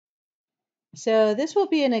So this will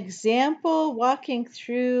be an example walking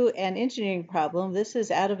through an engineering problem. This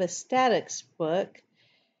is out of a statics book.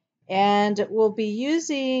 And we'll be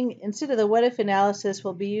using, instead of the what if analysis,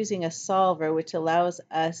 we'll be using a solver, which allows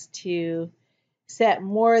us to set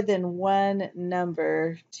more than one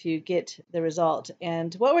number to get the result.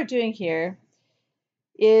 And what we're doing here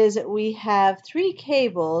is we have three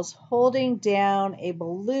cables holding down a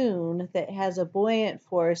balloon that has a buoyant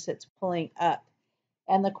force that's pulling up.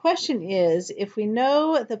 And the question is, if we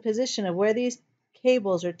know the position of where these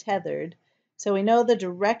cables are tethered, so we know the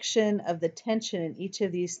direction of the tension in each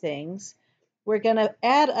of these things, we're going to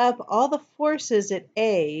add up all the forces at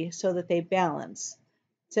A so that they balance.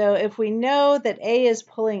 So if we know that A is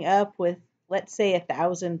pulling up with, let's say,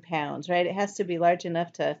 1,000 pounds, right? It has to be large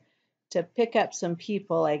enough to pick up some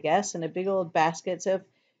people, I guess, in a big old basket. So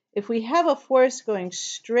if we have a force going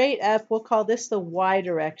straight up, we'll call this the y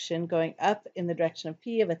direction, going up in the direction of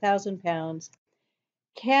P of 1,000 pounds.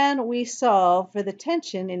 Can we solve for the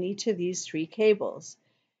tension in each of these three cables?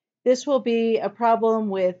 This will be a problem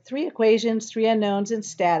with three equations, three unknowns in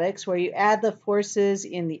statics, where you add the forces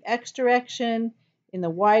in the x direction, in the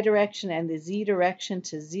y direction, and the z direction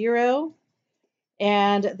to 0.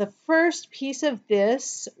 And the first piece of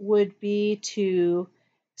this would be to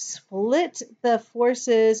split the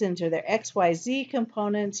forces into their x, y, z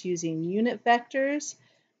components using unit vectors.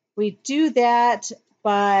 We do that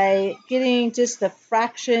by getting just the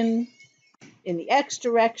fraction in the x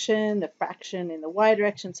direction, the fraction in the y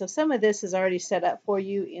direction. So some of this is already set up for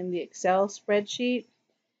you in the Excel spreadsheet.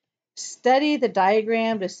 Study the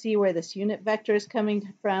diagram to see where this unit vector is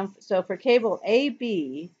coming from. So for cable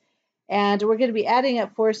AB, and we're going to be adding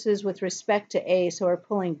up forces with respect to A, so we're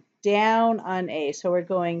pulling down on A. So we're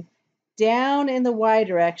going down in the y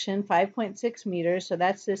direction, 5.6 meters, so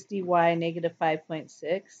that's this dy, negative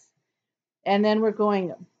 5.6. And then we're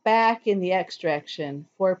going back in the x direction,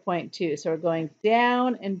 4.2. So we're going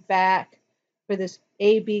down and back for this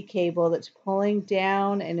AB cable that's pulling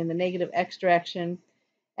down and in the negative x direction.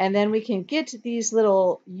 And then we can get these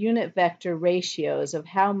little unit vector ratios of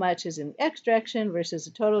how much is in the x direction versus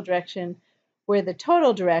the total direction, where the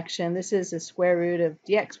total direction, this is the square root of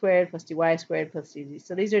dx squared plus dy squared plus dz.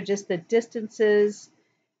 So these are just the distances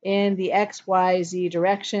in the x, y, z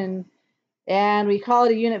direction. And we call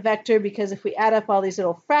it a unit vector because if we add up all these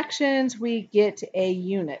little fractions, we get a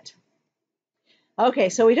unit. Okay,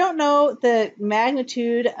 so we don't know the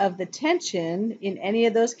magnitude of the tension in any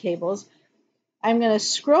of those cables. I'm going to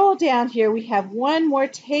scroll down here. We have one more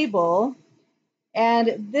table,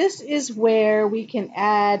 and this is where we can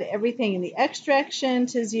add everything in the x direction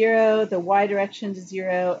to 0, the y direction to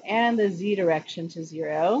 0, and the z direction to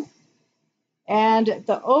 0. And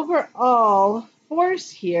the overall force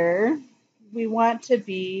here, we want to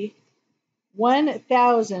be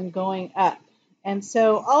 1,000 going up. And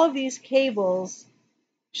so all of these cables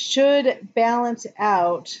should balance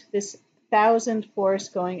out this 1,000 force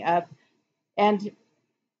going up. And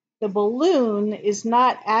the balloon is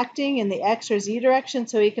not acting in the x or z direction,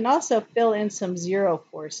 so we can also fill in some zero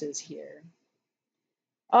forces here.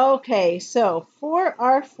 Okay, so for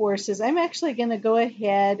our forces, I'm actually going to go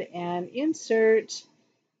ahead and insert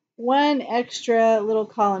one extra little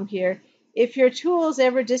column here. If your tools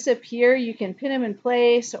ever disappear, you can pin them in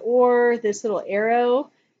place, or this little arrow.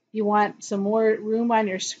 You want some more room on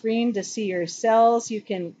your screen to see your cells, you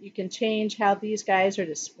can change how these guys are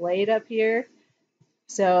displayed up here.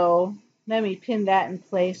 So let me pin that in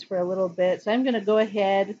place for a little bit. So I'm going to go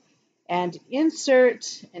ahead and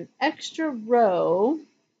insert an extra row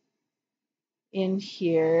in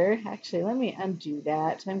here. Actually, let me undo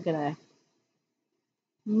that. I'm going to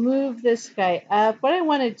move this guy up. What I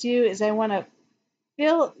want to do is I want to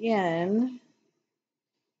fill in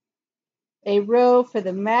a row for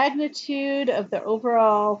the magnitude of the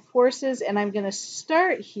overall forces, and I'm going to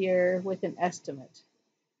start here with an estimate.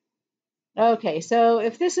 Okay, so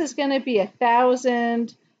if this is going to be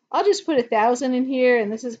 1,000, I'll just put 1,000 in here,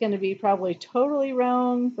 and this is going to be probably totally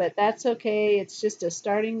wrong, but that's okay. It's just a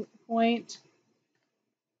starting point.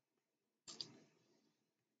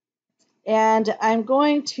 And I'm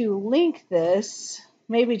going to link this,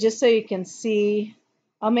 maybe just so you can see.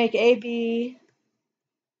 I'll make AB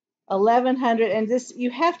 1,100, and this,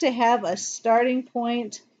 you have to have a starting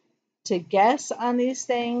point to guess on these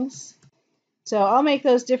things. So I'll make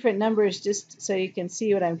those different numbers just so you can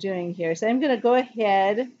see what I'm doing here. So I'm going to go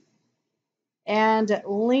ahead and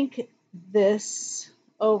link this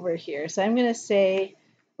over here. So I'm going to say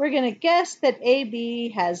we're going to guess that AB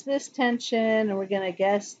has this tension, and we're going to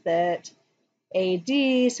guess that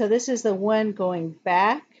AD, so this is the one going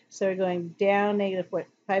back. So we're going down negative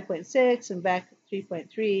 5.6 and back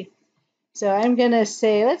 3.3. So I'm going to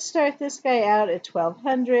say, let's start this guy out at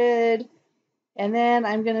 1200. And then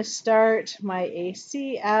I'm going to start my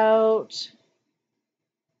AC out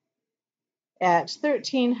at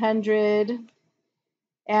 1300.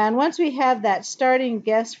 And once we have that starting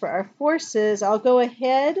guess for our forces, I'll go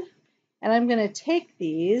ahead and I'm going to take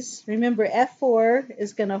these. Remember, F4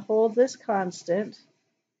 is going to hold this constant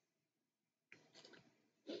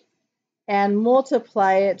and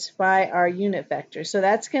multiply it by our unit vector. So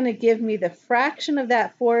that's going to give me the fraction of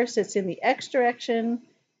that force that's in the x direction.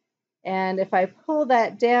 And if I pull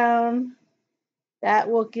that down, that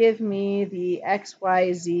will give me the x,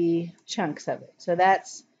 y, z chunks of it. So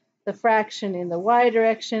that's the fraction in the y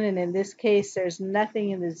direction, and in this case, there's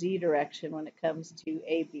nothing in the z direction when it comes to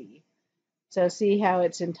AB. So see how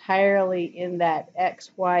it's entirely in that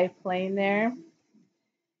xy plane there?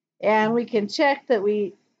 And we can check that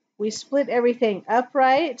we split everything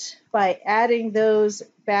upright by adding those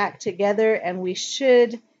back together, and we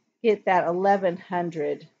should get that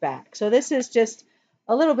 1100 back. So this is just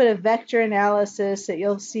a little bit of vector analysis that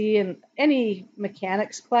you'll see in any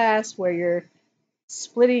mechanics class where you're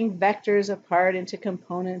splitting vectors apart into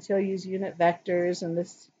components. You'll use unit vectors, and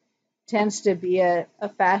this tends to be a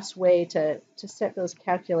fast way to set those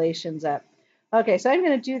calculations up. Okay, so I'm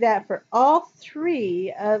going to do that for all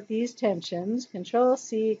three of these tensions. Control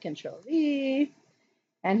C, Control V.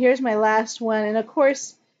 And here's my last one. And of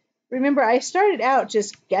course, remember I started out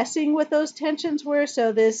just guessing what those tensions were.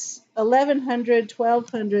 So this 1100,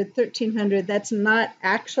 1200, 1300, that's not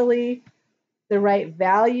actually the right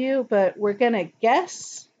value, but we're going to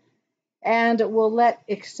guess. And we'll let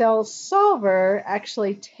Excel Solver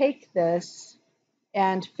actually take this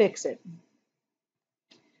and fix it.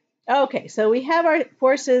 Okay, so we have our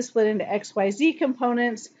forces split into x, y, z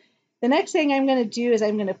components. The next thing I'm going to do is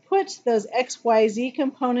I'm going to put those x, y, z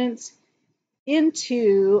components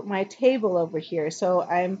into my table over here. So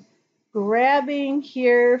I'm grabbing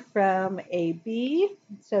here from AB.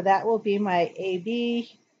 So that will be my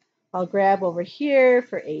AB. I'll grab over here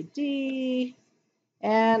for AD.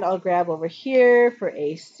 And I'll grab over here for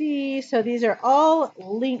AC. So these are all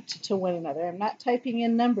linked to one another. I'm not typing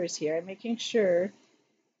in numbers here. I'm making sure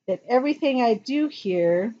that everything I do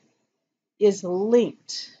here is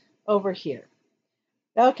linked over here.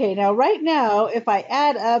 Okay, now right now, if I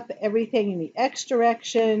add up everything in the x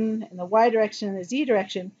direction, and the y direction, and the z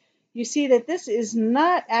direction, you see that this is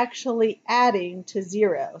not actually adding to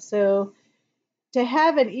 0. So to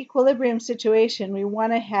have an equilibrium situation, we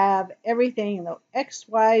want to have everything in the x,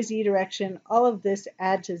 y, z direction, all of this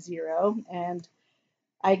add to 0. And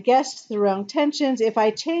I guessed the wrong tensions. If I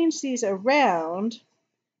change these around,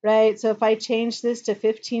 right, so if I change this to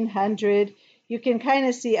 1500, you can kind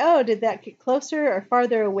of see, oh, did that get closer or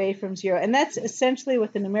farther away from 0? And that's essentially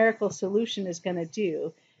what the numerical solution is going to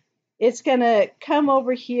do. It's going to come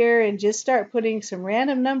over here and just start putting some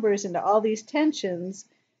random numbers into all these tensions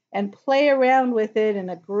and play around with it in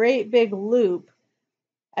a great big loop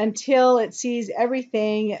until it sees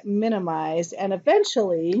everything minimized. And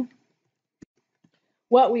eventually,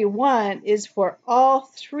 what we want is for all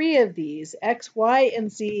three of these, x, y,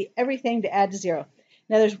 and z, everything to add to 0.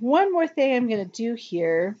 Now there's one more thing I'm going to do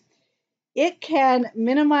here. It can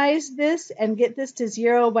minimize this and get this to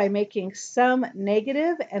 0 by making some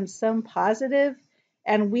negative and some positive,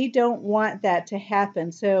 and we don't want that to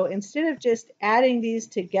happen. So instead of just adding these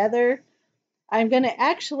together, I'm going to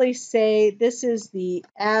actually say this is the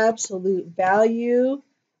absolute value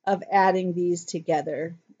of adding these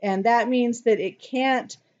together. And that means that it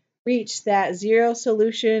can't reach that 0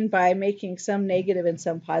 solution by making some negative and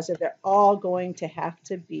some positive. They're all going to have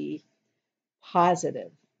to be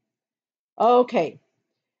positive. Okay,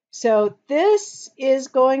 so this is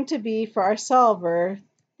going to be for our solver.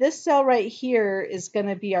 This cell right here is going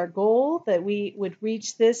to be our goal, that we would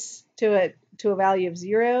reach this to a value of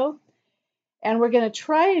 0. And we're going to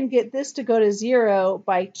try and get this to go to 0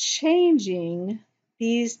 by changing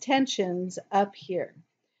these tensions up here.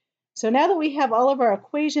 So now that we have all of our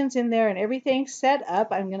equations in there and everything set up,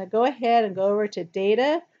 I'm going to go ahead and go over to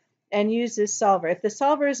data and use this solver. If the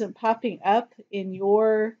solver isn't popping up in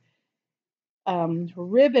your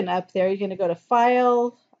ribbon up there, you're going to go to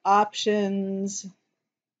File, Options,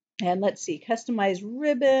 and let's see, Customize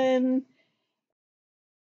Ribbon.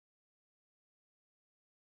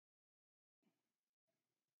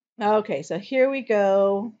 Okay, so here we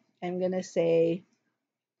go. I'm going to say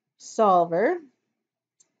Solver.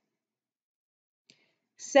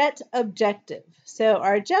 Set objective. So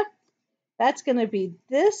our objective, that's going to be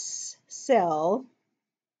this cell.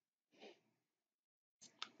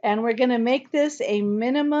 And we're going to make this a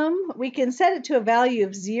minimum. We can set it to a value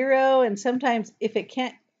of 0, and sometimes if it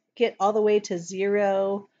can't get all the way to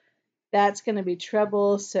 0, that's going to be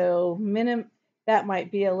trouble. So that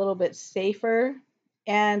might be a little bit safer.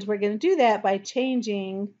 And we're going to do that by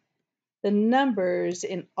changing the numbers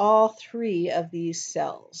in all 3 of these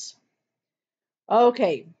cells.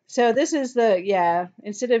 Okay, so this is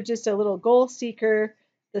instead of just a little goal seeker,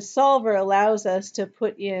 the solver allows us to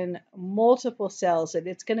put in multiple cells, and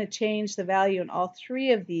it's going to change the value in all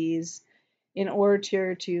 3 of these in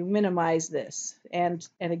order to minimize this. And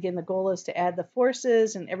again, the goal is to add the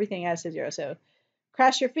forces and everything adds to 0. So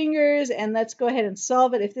cross your fingers and let's go ahead and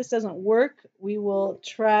solve it. If this doesn't work, we will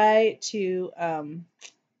try to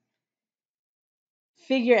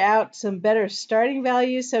figure out some better starting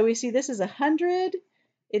values. So we see this is 100.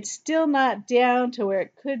 It's still not down to where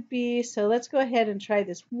it could be. So let's go ahead and try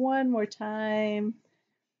this one more time.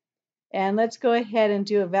 And let's go ahead and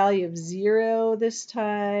do a value of 0 this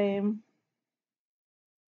time.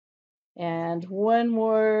 And one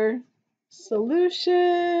more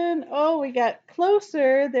solution. Oh, we got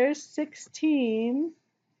closer. There's 16.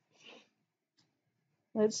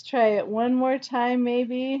 Let's try it one more time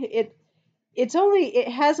maybe. It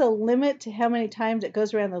has a limit to how many times it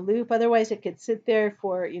goes around the loop. Otherwise it could sit there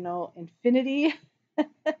for, infinity.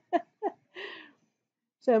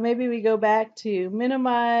 So maybe we go back to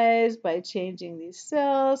minimize by changing these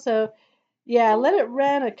cells. So yeah, let it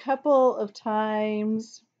run a couple of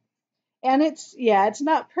times. And it's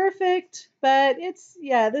not perfect, but it's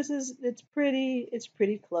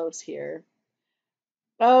pretty close here.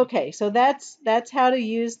 Okay, so that's how to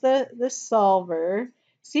use the solver.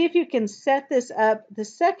 See if you can set this up. The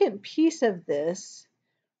second piece of this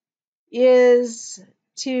is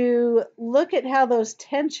to look at how those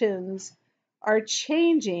tensions are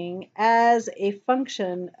changing as a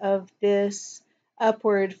function of this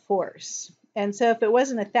upward force. And so if it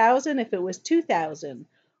wasn't 1,000, if it was 2,000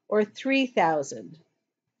 or 3,000,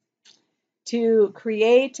 to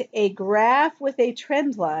create a graph with a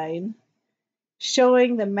trend line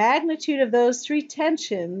showing the magnitude of those 3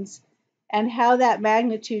 tensions and how that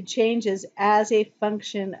magnitude changes as a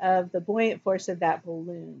function of the buoyant force of that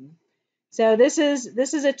balloon. So this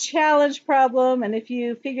is a challenge problem, and if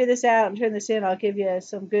you figure this out and turn this in, I'll give you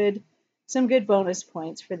some good bonus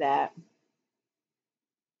points for that.